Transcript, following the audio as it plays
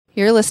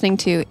You're listening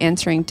to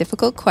Answering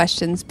Difficult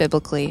Questions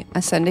Biblically,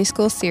 a Sunday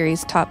school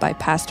series taught by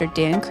Pastor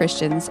Dan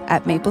Christians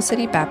at Maple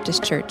City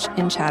Baptist Church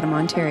in Chatham,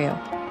 Ontario.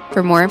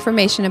 For more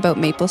information about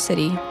Maple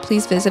City,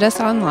 please visit us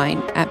online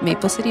at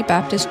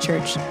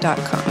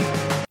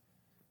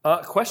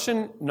maplecitybaptistchurch.com.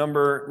 Question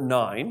number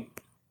 9,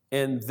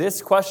 and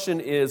this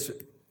question is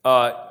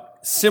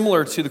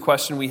similar to the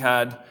question we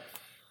had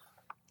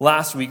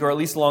last week, or at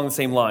least along the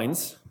same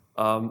lines.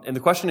 And the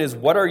question is,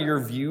 what are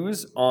your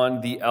views on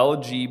the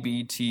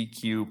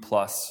LGBTQ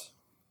plus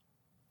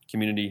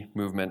community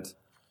movement?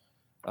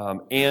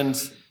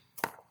 And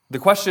the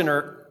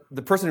questioner,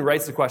 the person who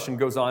writes the question,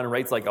 goes on and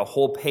writes like a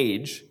whole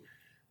page.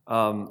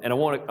 And I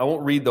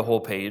won't read the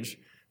whole page,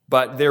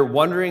 but they're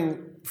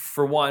wondering,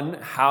 for one,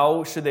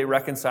 how should they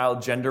reconcile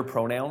gender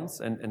pronouns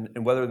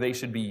and whether they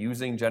should be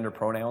using gender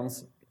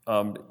pronouns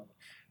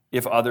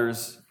if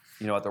others,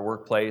 at their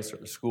workplace or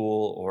their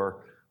school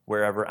or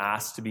wherever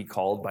asked to be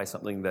called by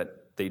something that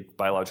they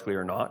biologically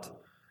are not.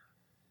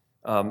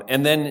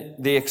 And then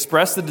they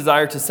express the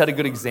desire to set a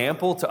good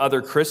example to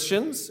other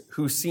Christians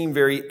who seem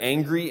very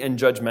angry and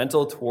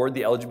judgmental toward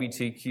the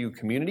LGBTQ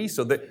community.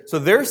 So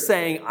they're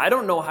saying, I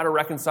don't know how to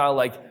reconcile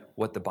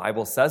what the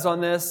Bible says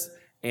on this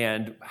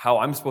and how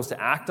I'm supposed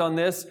to act on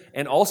this.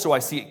 And also I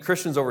see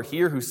Christians over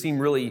here who seem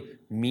really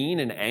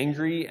mean and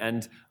angry,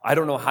 and I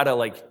don't know how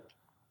to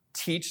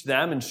teach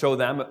them and show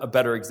them a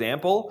better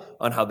example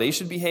on how they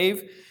should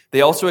behave. They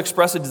also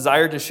express a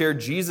desire to share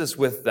Jesus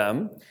with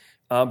them,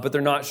 but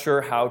they're not sure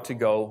how to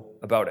go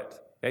about it.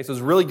 Okay, so it's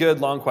a really good,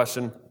 long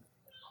question.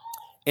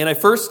 And I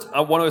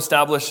want to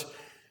establish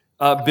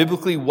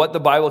biblically what the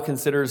Bible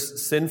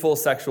considers sinful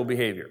sexual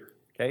behavior.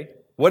 Okay,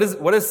 what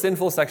is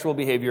sinful sexual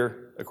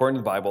behavior according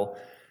to the Bible?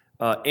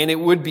 And it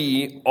would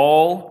be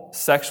all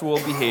sexual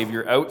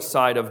behavior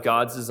outside of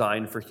God's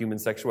design for human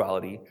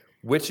sexuality,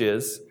 which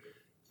is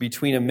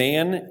between a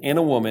man and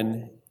a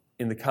woman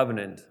in the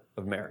covenant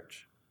of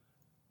marriage.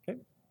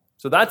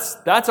 So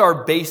that's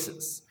our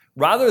basis.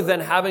 Rather than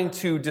having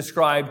to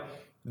describe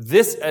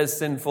this as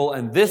sinful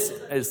and this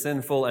as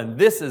sinful and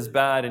this as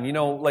bad and,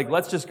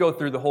 let's just go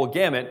through the whole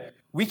gamut,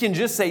 we can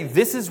just say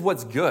this is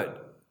what's good.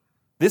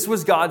 This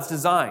was God's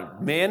design.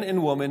 Man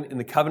and woman in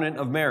the covenant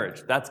of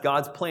marriage. That's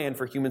God's plan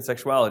for human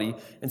sexuality.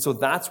 And so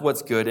that's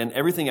what's good. And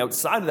everything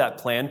outside of that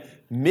plan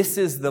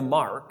misses the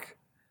mark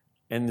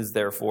and is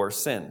therefore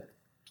sin.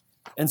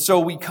 And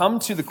so we come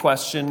to the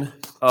question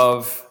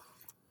of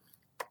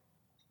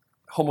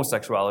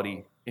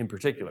homosexuality in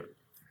particular.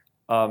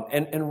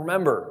 And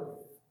remember,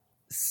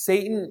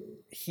 Satan,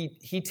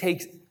 he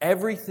takes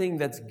everything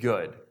that's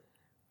good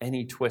and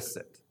he twists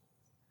it.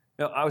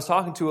 Now, I was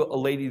talking to a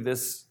lady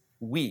this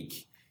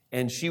week,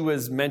 and she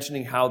was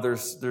mentioning how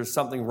there's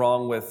something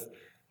wrong with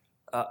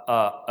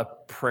a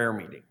prayer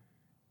meeting.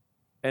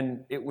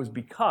 And it was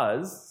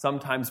because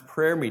sometimes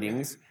prayer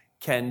meetings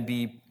can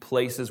be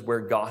places where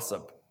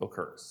gossip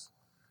occurs.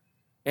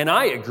 And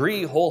I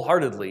agree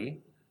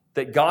wholeheartedly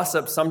that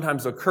gossip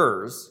sometimes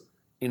occurs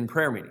in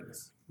prayer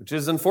meetings, which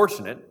is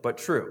unfortunate, but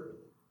true.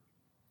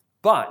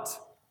 But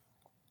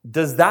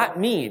does that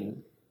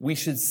mean we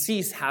should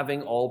cease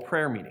having all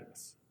prayer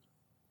meetings?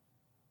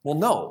 Well,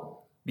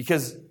 no,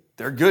 because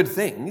they're good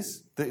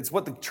things. It's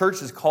what the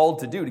church is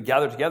called to do, to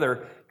gather together,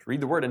 to read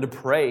the word, and to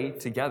pray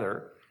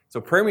together. So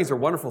prayer meetings are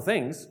wonderful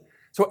things.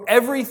 So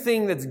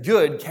everything that's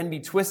good can be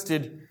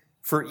twisted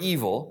for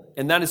evil,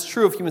 and that is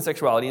true of human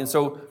sexuality. And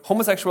so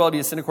homosexuality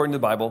is sin according to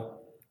the Bible.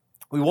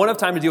 We won't have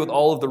time to deal with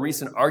all of the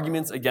recent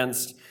arguments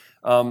against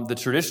the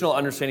traditional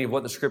understanding of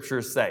what the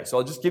Scriptures say. So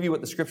I'll just give you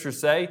what the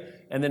Scriptures say,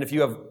 and then if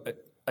you have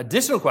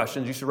additional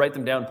questions, you should write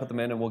them down, put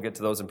them in, and we'll get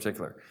to those in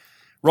particular.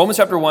 Romans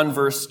chapter 1,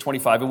 verse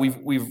 25,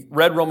 and we've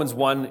read Romans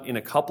 1 in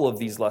a couple of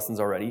these lessons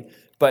already,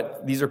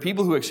 but these are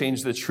people who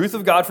exchange the truth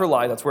of God for a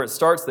lie. That's where it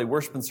starts. They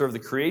worship and serve the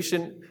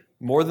creation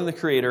more than the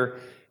Creator.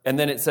 And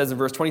then it says in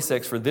verse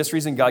 26, for this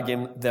reason God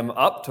gave them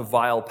up to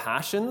vile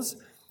passions.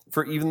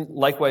 For even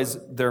likewise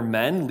their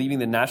men, leaving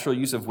the natural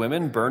use of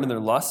women, burn in their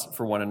lust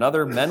for one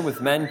another, men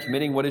with men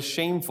committing what is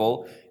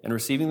shameful, and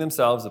receiving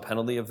themselves the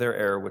penalty of their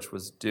error which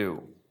was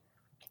due.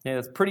 Yeah,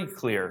 it's pretty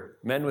clear.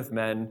 Men with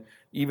men,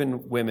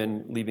 even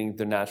women leaving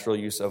the natural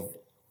use of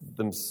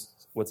them,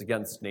 what's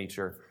against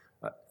nature.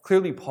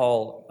 Clearly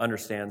Paul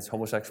understands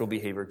homosexual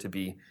behavior to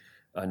be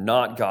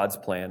not God's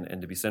plan and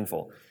to be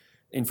sinful.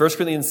 In 1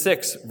 Corinthians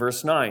 6,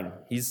 verse 9,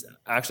 he's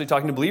actually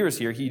talking to believers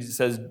here. He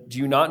says, do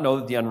you not know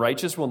that the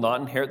unrighteous will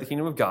not inherit the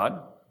kingdom of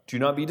God? Do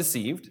not be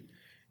deceived,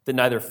 that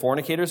neither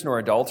fornicators, nor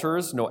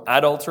adulterers, nor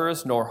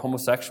adulterers, nor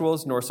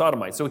homosexuals, nor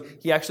sodomites. So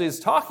he actually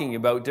is talking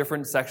about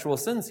different sexual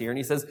sins here. And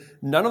he says,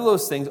 none of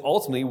those things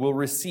ultimately will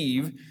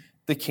receive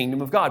the kingdom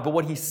of God. But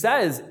what he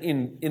says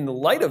in the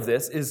light of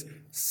this is,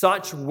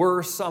 such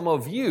were some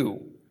of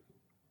you,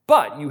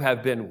 but you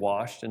have been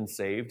washed and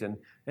saved, and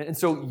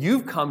so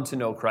you've come to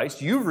know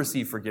Christ, you've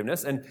received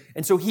forgiveness, and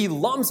so he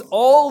lumps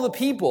all the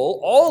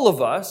people, all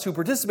of us who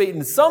participate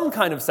in some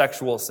kind of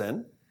sexual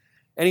sin,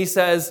 and he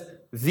says,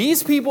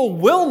 these people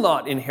will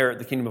not inherit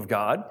the kingdom of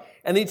God,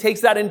 and he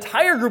takes that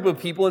entire group of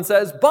people and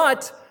says,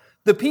 but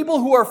the people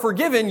who are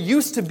forgiven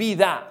used to be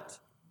that.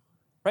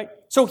 right?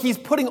 So he's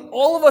putting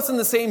all of us in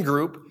the same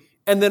group,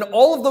 and then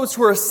all of those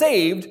who are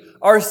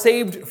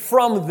saved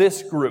from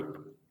this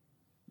group,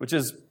 which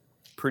is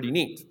pretty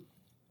neat.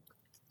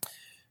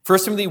 1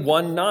 Timothy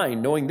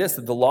 1:9, knowing this,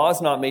 that the law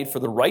is not made for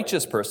the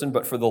righteous person,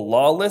 but for the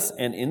lawless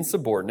and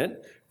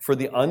insubordinate, for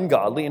the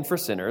ungodly and for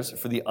sinners,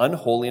 for the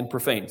unholy and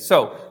profane.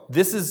 So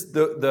this is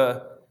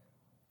the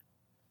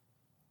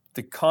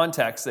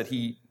context that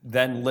he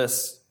then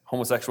lists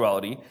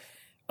homosexuality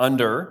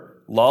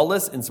under: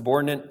 lawless,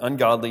 insubordinate,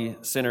 ungodly,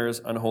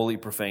 sinners, unholy,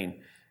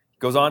 profane.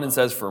 Goes on and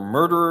says, for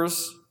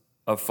murderers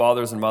of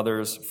fathers and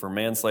mothers, for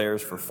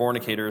manslayers, for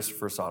fornicators,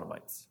 for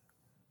sodomites.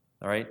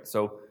 All right,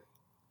 so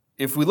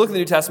if we look at the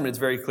New Testament, it's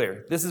very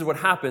clear. This is what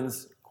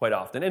happens quite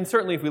often. And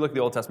certainly if we look at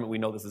the Old Testament, we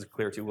know this is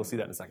clear too. We'll see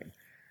that in a second.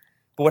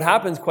 But what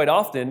happens quite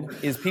often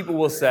is people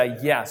will say,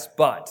 yes,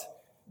 but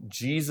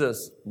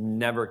Jesus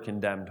never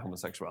condemned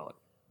homosexuality.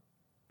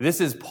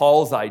 This is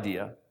Paul's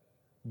idea,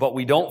 but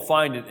we don't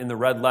find it in the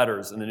red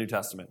letters in the New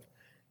Testament.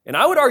 And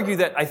I would argue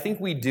that I think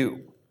we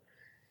do.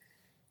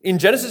 In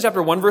Genesis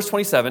chapter 1, verse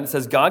 27, it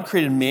says, God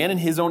created man in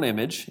his own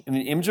image. In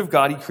the image of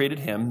God, he created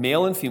him.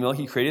 Male and female,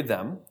 he created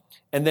them.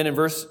 And then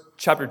in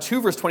chapter 2,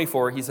 verse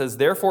 24, he says,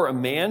 therefore a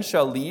man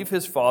shall leave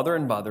his father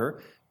and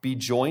mother, be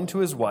joined to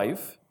his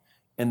wife,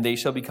 and they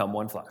shall become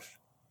one flesh.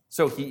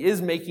 So he is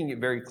making it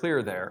very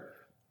clear there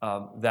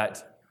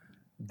that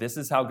this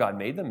is how God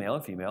made them, male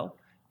and female.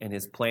 And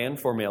his plan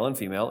for male and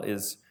female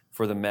is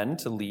for the men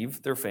to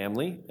leave their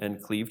family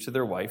and cleave to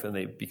their wife, and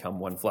they become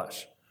one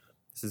flesh.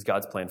 This is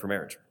God's plan for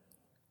marriage.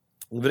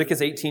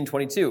 Leviticus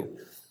 18:22,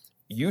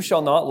 you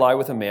shall not lie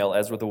with a male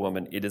as with a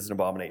woman. It is an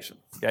abomination.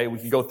 Okay, we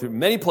can go through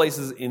many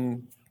places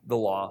in the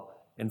law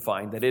and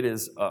find that it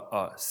is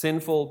a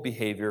sinful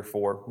behavior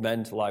for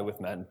men to lie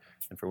with men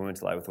and for women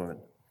to lie with women.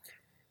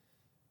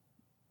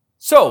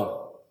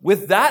 So,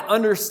 with that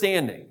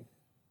understanding,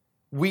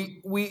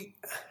 we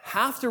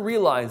have to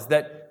realize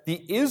that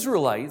the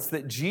Israelites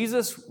that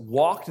Jesus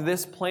walked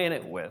this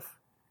planet with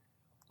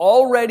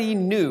already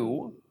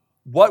knew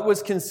what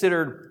was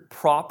considered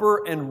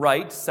proper and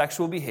right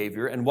sexual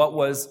behavior and what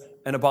was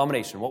an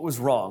abomination, what was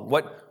wrong,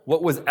 what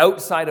was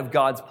outside of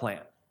God's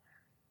plan.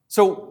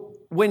 So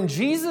when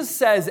Jesus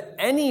says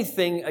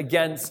anything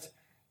against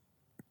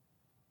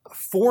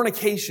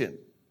fornication,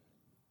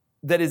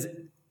 that is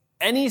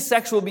any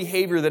sexual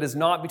behavior that is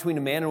not between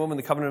a man and woman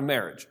in the covenant of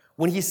marriage,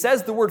 when he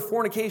says the word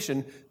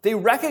fornication, they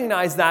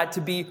recognize that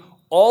to be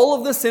all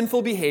of the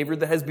sinful behavior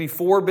that has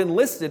before been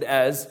listed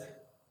as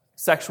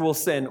sexual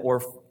sin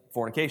or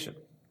fornication,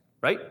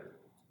 right?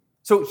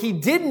 So he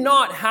did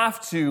not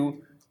have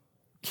to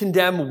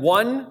condemn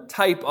one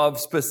type of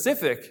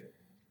specific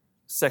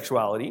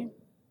sexuality,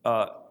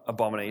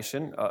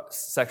 abomination,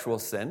 sexual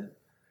sin,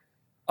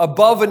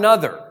 above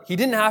another. He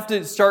didn't have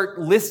to start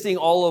listing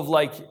all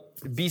of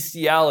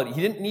bestiality.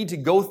 He didn't need to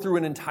go through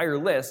an entire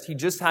list. He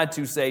just had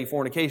to say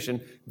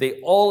fornication.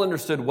 They all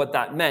understood what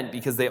that meant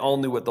because they all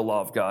knew what the law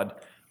of God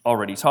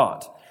already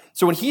taught.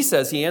 So when he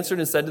says, he answered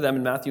and said to them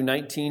in Matthew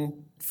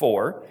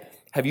 19:4,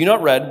 have you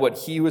not read what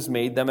he who has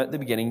made them at the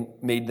beginning,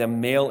 made them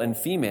male and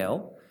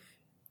female?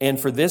 And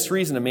for this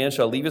reason, a man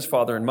shall leave his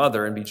father and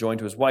mother and be joined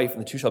to his wife,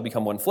 and the two shall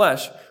become one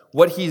flesh.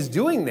 What he's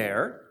doing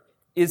there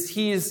is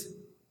he's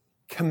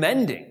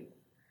commending,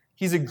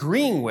 he's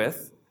agreeing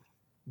with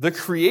the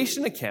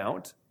creation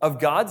account of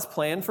God's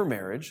plan for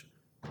marriage,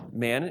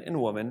 man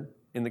and woman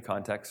in the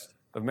context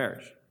of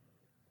marriage.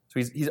 So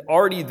he's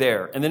already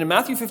there. And then in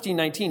Matthew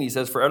 15:19, he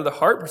says, for out of the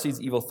heart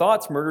proceeds evil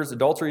thoughts, murders,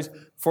 adulteries,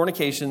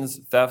 fornications,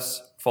 thefts,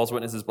 false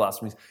witnesses,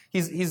 blasphemies.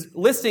 He's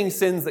listing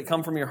sins that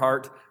come from your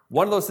heart.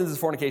 One of those sins is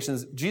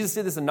fornications. Jesus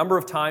did this a number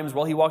of times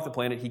while he walked the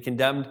planet. He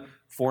condemned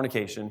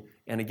fornication.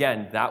 And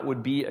again, that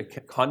would be a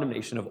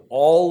condemnation of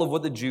all of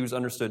what the Jews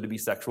understood to be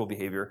sexual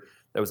behavior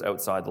that was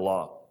outside the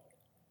law.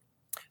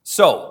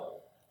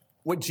 So,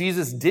 what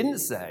Jesus didn't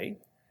say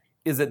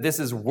is that this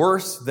is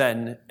worse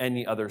than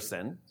any other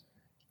sin.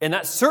 And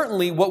that's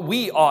certainly what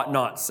we ought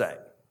not say.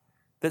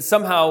 That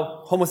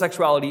somehow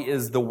homosexuality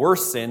is the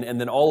worst sin and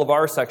then all of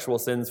our sexual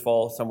sins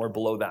fall somewhere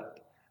below that.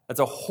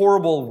 That's a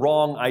horrible,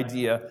 wrong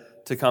idea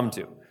to come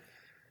to.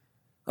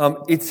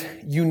 It's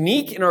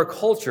unique in our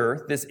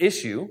culture, this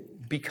issue,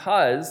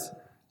 because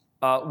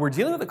we're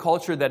dealing with a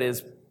culture that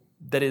is,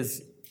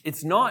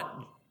 it's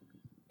not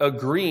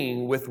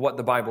agreeing with what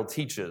the Bible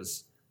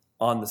teaches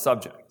on the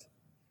subject.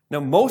 Now,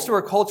 most of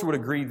our culture would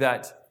agree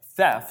that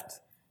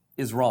theft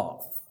is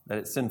wrong, that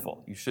it's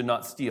sinful. You should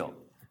not steal.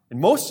 And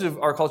most of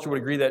our culture would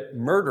agree that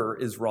murder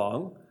is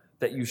wrong,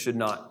 that you should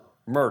not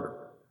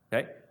murder.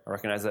 Okay? I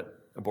recognize that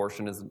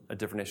abortion is a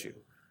different issue,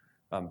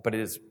 but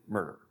it is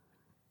murder.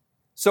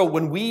 So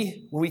when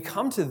we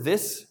come to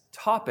this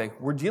topic,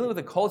 we're dealing with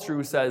a culture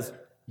who says,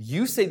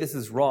 you say this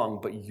is wrong,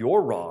 but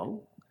you're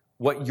wrong.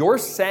 What you're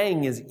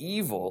saying is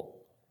evil.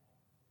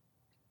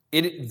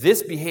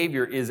 This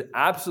behavior is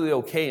absolutely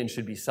okay and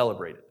should be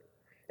celebrated.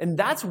 And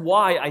that's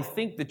why I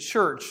think the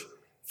church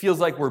feels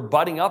like we're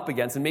butting up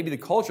against, and maybe the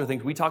culture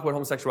thinks we talk about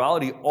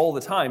homosexuality all the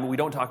time, and we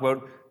don't talk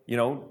about,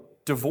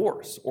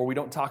 divorce, or we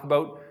don't talk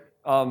about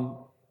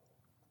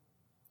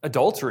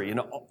adultery,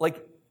 and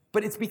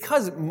but it's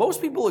because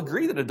most people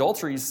agree that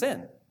adultery is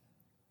sin,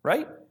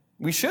 right?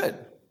 We should.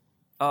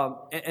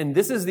 And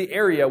this is the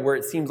area where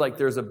it seems like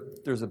there's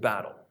a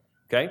battle,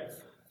 okay?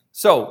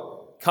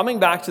 So, coming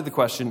back to the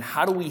question,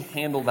 how do we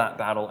handle that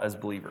battle as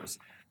believers?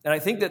 And I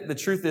think that the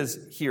truth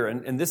is here,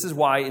 and this is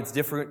why it's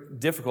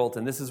difficult,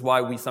 and this is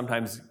why we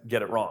sometimes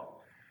get it wrong,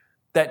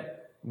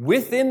 that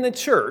within the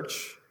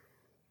church,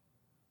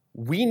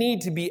 we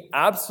need to be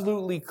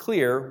absolutely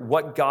clear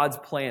what God's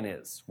plan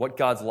is, what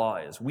God's law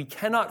is. We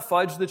cannot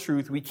fudge the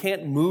truth. We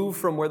can't move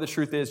from where the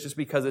truth is just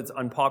because it's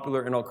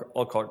unpopular in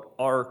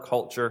our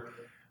culture.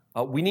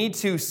 We need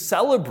to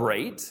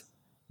celebrate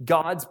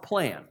God's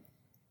plan.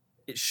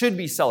 It should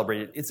be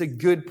celebrated. It's a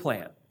good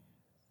plan.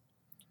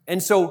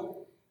 And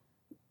so,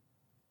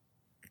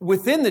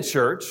 within the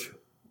church,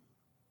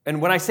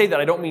 and when I say that,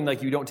 I don't mean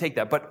like you don't take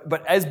that,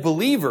 but as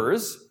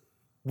believers,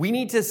 we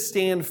need to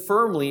stand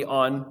firmly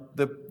on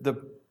the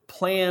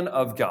plan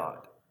of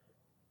God.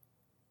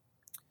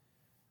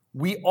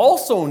 We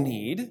also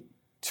need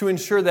to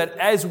ensure that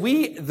as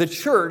the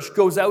church,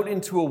 goes out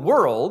into a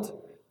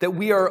world, that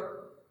we are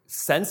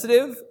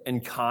sensitive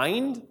and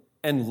kind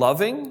and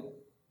loving,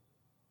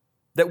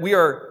 that we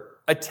are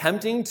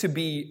attempting to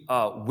be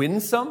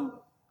winsome,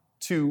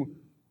 to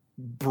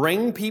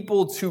bring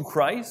people to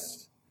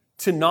Christ,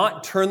 to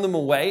not turn them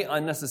away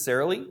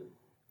unnecessarily.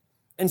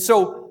 And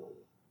so,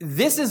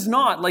 this is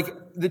not, like,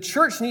 the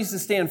church needs to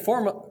stand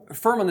firm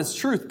on this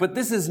truth, but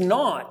this is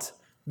not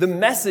the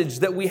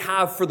message that we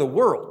have for the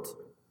world.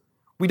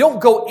 We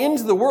don't go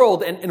into the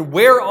world and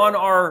wear on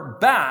our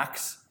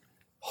backs,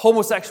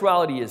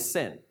 homosexuality is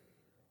sin.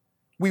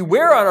 We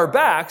wear on our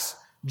backs,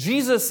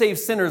 Jesus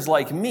saves sinners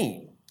like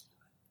me.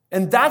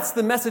 And that's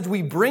the message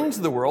we bring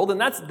to the world,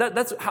 and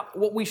that's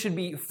what we should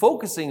be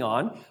focusing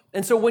on.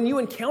 And so when you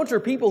encounter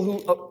people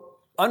who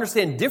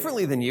understand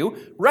differently than you,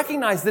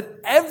 recognize that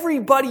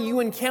everybody you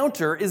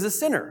encounter is a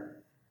sinner.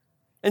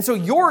 And so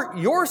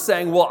you're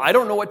saying, well, I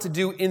don't know what to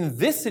do in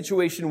this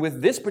situation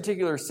with this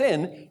particular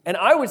sin. And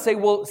I would say,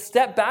 well,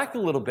 step back a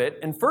little bit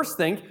and first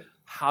think,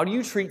 how do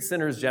you treat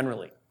sinners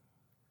generally?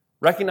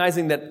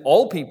 Recognizing that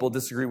all people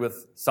disagree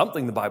with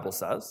something the Bible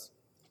says.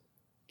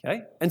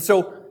 Okay? And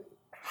so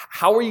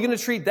how are you going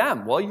to treat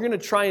them? Well, you're going to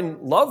try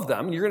and love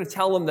them. You're going to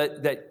tell them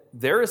that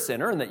they're a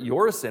sinner and that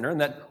you're a sinner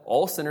and that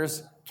all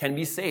sinners can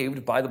be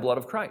saved by the blood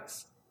of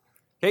Christ.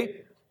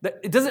 Okay?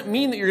 It doesn't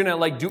mean that you're going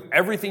to do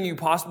everything you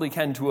possibly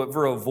can to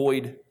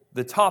avoid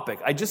the topic.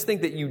 I just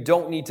think that you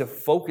don't need to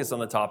focus on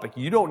the topic.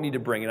 You don't need to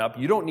bring it up.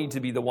 You don't need to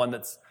be the one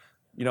that's,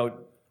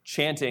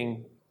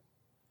 chanting.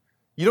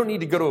 You don't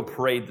need to go to a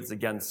parade that's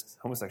against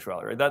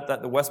homosexuality, right?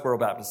 That the Westboro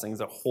Baptist thing is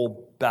a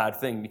whole bad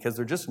thing because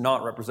they're just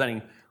not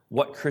representing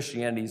what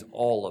Christianity is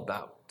all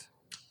about.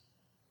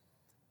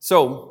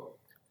 So,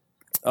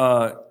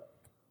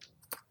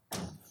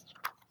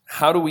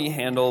 how do we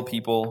handle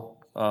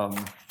people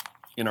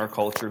in our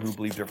culture who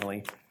believe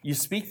differently? You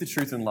speak the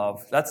truth in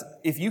love.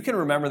 If you can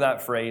remember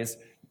that phrase,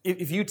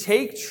 if you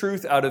take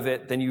truth out of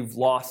it, then you've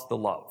lost the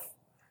love.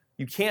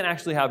 You can't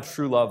actually have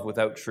true love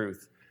without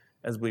truth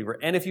as a believer.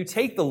 And if you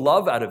take the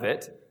love out of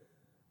it,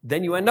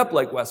 then you end up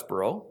like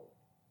Westboro.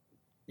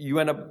 You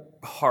end up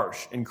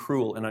harsh and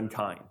cruel and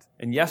unkind.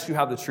 And yes, you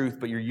have the truth,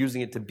 but you're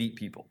using it to beat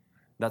people.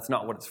 That's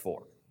not what it's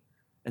for.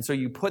 And so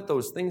you put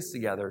those things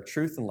together,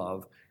 truth and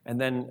love, and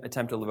then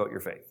attempt to live out your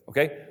faith,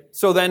 okay?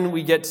 So then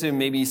we get to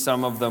maybe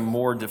some of the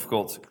more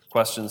difficult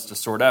questions to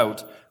sort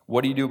out.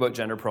 What do you do about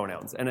gender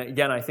pronouns? And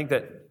again, I think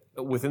that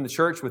within the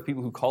church, with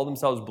people who call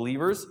themselves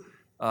believers,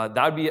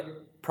 that would be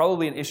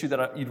probably an issue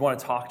that you'd want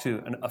to talk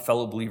to a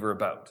fellow believer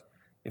about.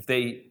 If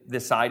they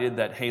decided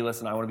that, hey,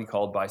 listen, I want to be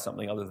called by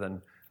something other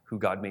than who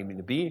God made me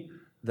to be,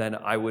 then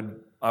I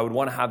would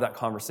want to have that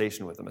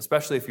conversation with them,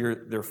 especially if you're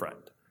their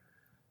friend.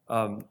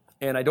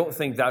 And I don't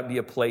think that would be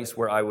a place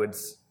where I would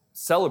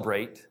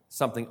celebrate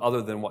something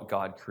other than what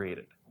God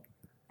created.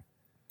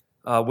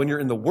 When you're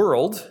in the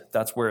world,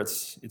 that's where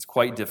it's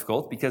quite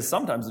difficult because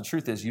sometimes the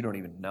truth is you don't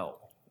even know,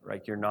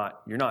 right? You're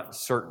not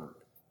certain.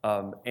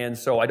 And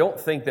so I don't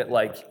think that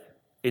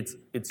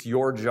it's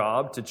your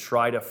job to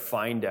try to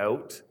find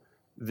out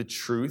the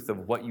truth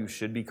of what you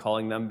should be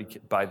calling them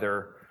by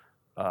their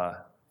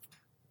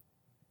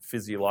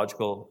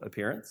physiological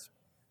appearance.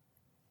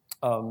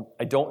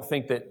 I don't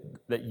think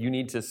that you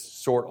need to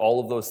sort all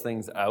of those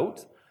things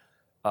out.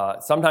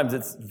 Sometimes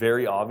it's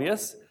very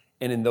obvious,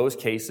 and in those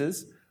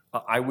cases,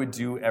 I would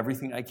do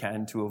everything I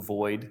can to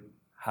avoid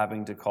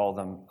having to call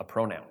them a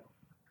pronoun.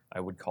 I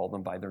would call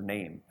them by their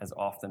name as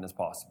often as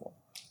possible.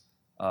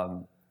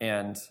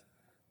 And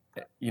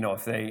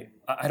if they,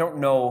 I don't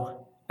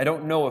know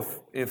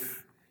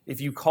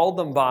if you called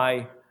them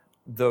by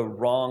the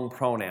wrong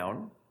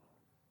pronoun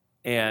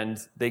and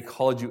they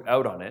called you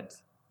out on it.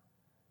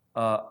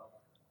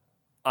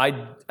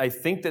 I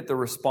think that the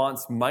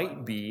response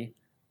might be,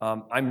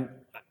 I'm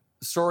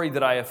sorry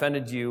that I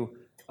offended you.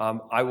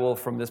 I will,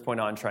 from this point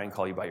on, try and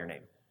call you by your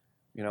name.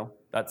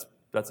 That's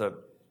a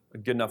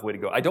good enough way to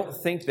go. I don't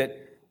think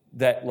that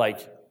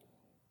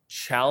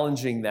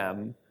challenging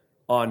them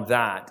on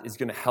that is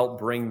going to help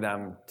bring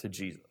them to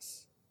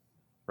Jesus,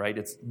 right?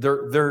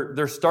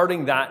 They're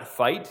starting that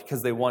fight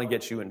because they want to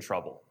get you in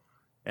trouble.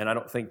 And I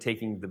don't think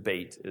taking the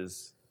bait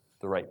is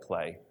the right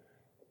play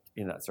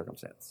in that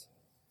circumstance.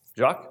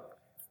 Jacques?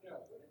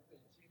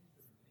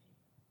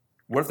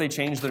 What if they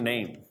change their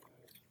name?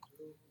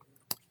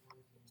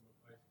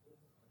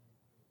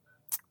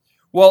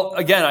 Well,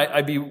 again,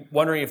 I'd be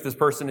wondering if this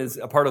person is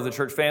a part of the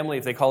church family,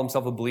 if they call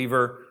themselves a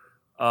believer,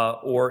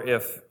 or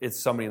if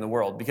it's somebody in the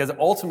world. Because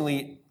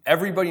ultimately,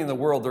 everybody in the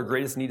world, their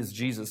greatest need is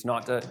Jesus,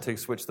 not to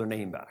switch their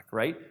name back,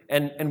 right?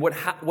 And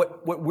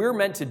what we're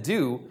meant to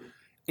do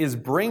is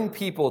bring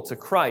people to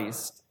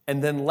Christ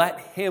and then let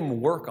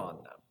him work on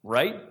them,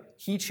 right?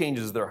 He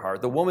changes their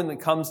heart. The woman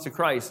that comes to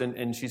Christ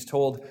and she's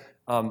told,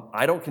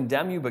 I don't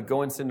condemn you, but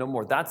go and sin no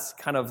more. That's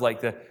kind of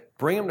like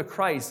bring them to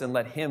Christ and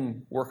let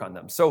him work on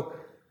them. So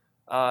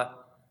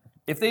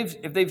if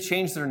they've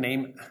changed their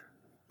name,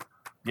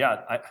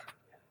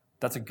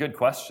 that's a good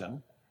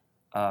question.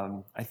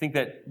 I think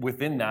that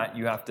within that,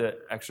 you have to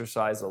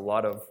exercise a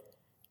lot of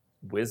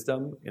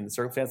wisdom in the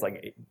circumstance.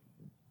 Like,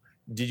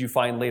 did you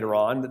find later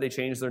on that they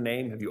changed their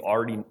name? Have you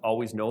already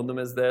always known them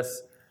as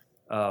this?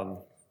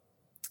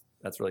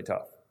 That's really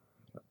tough.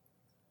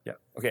 Yeah.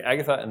 Okay,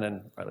 Agatha, and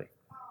then Riley.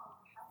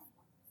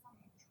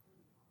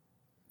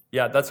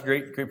 Yeah, that's a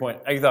great point.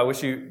 Agatha, I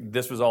wish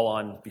this was all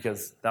on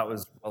because that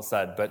was well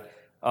said. But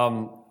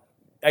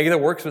Agatha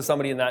works with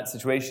somebody in that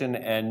situation,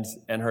 and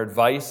her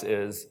advice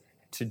is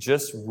to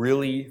just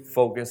really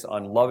focus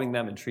on loving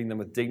them and treating them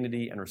with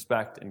dignity and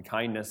respect and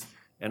kindness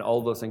and all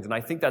of those things. And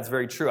I think that's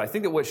very true. I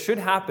think that what should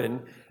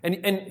happen,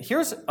 and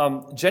here's,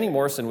 Jenny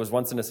Morrison was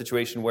once in a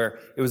situation where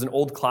it was an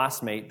old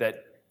classmate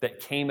that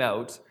came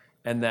out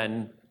and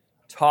then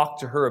talked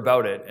to her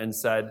about it and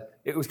said,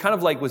 it was kind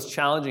of like was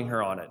challenging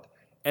her on it.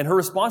 And her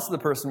response to the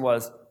person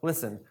was,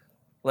 listen,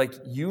 like,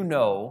 you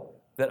know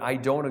that I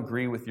don't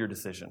agree with your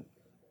decision,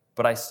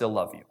 but I still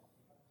love you.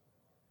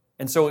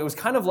 And so it was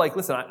kind of like,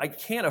 listen, I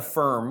can't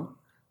affirm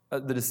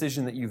the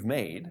decision that you've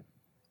made,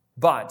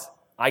 but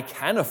I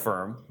can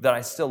affirm that I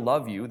still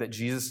love you, that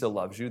Jesus still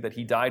loves you, that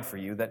he died for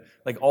you, that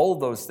like all of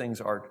those things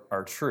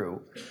are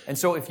true. And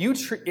so if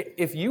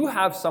you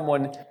have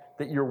someone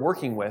that you're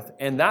working with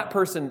and that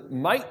person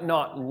might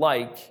not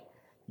like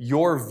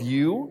your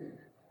view,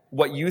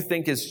 what you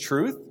think is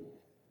truth,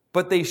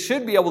 but they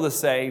should be able to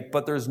say,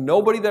 but there's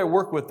nobody that I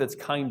work with that's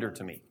kinder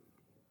to me,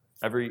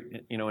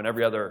 in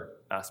every other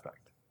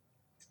aspect.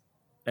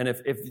 And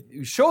if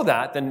you show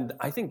that, then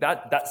I think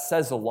that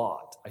says a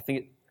lot. I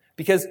think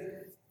because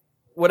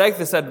what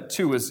Agatha said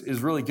too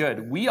is really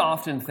good. We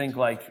often think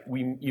like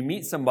you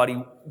meet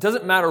somebody,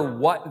 doesn't matter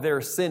what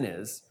their sin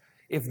is,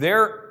 if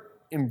they're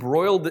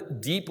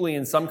embroiled deeply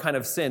in some kind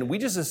of sin, we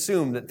just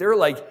assume that they're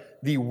like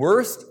the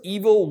worst,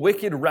 evil,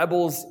 wicked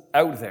rebels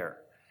out there.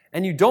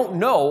 And you don't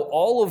know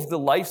all of the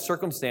life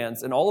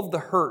circumstance and all of the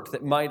hurt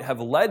that might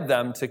have led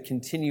them to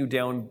continue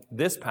down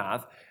this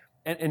path.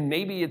 And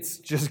maybe it's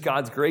just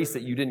God's grace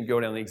that you didn't go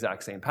down the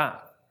exact same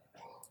path,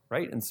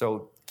 right? And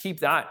so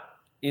keep that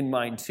in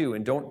mind too,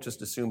 and don't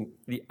just assume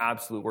the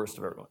absolute worst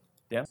of everyone.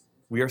 Yeah?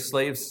 We are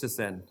slaves to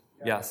sin.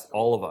 Yes,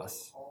 all of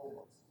us.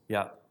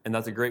 Yeah, and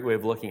that's a great way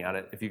of looking at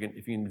it. If you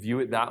can view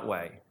it that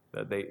way,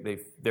 that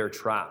they're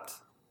trapped.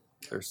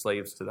 They're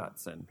slaves to that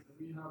sin.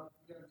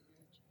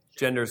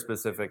 Gender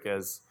specific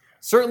as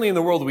certainly in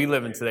the world we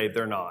live in today,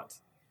 they're not.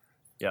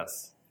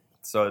 Yes.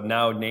 So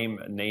now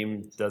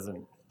name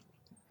doesn't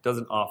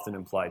often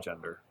imply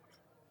gender.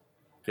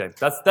 Okay,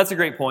 that's a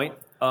great point.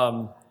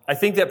 I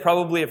think that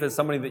probably if it's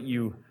somebody that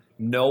you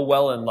know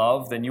well and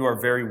love, then you are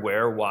very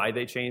aware why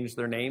they changed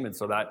their name, and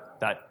so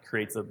that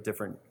creates a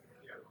different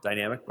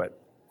dynamic.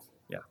 But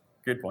yeah,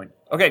 good point.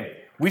 Okay,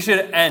 we should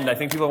end. I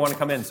think people want to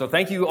come in. So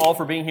thank you all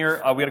for being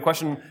here. We had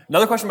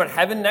another question about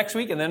heaven next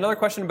week, and then another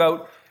question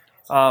about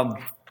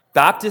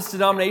Baptist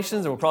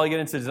denominations, and we'll probably get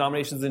into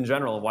denominations in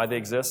general and why they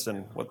exist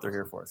and what they're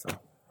here for. So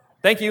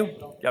thank you.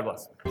 God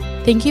bless.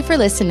 Thank you for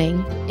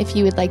listening. If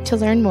you would like to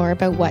learn more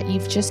about what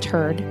you've just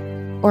heard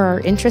or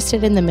are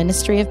interested in the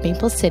ministry of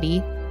Maple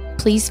City,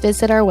 please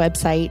visit our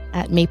website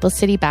at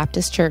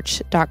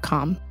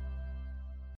maplecitybaptistchurch.com.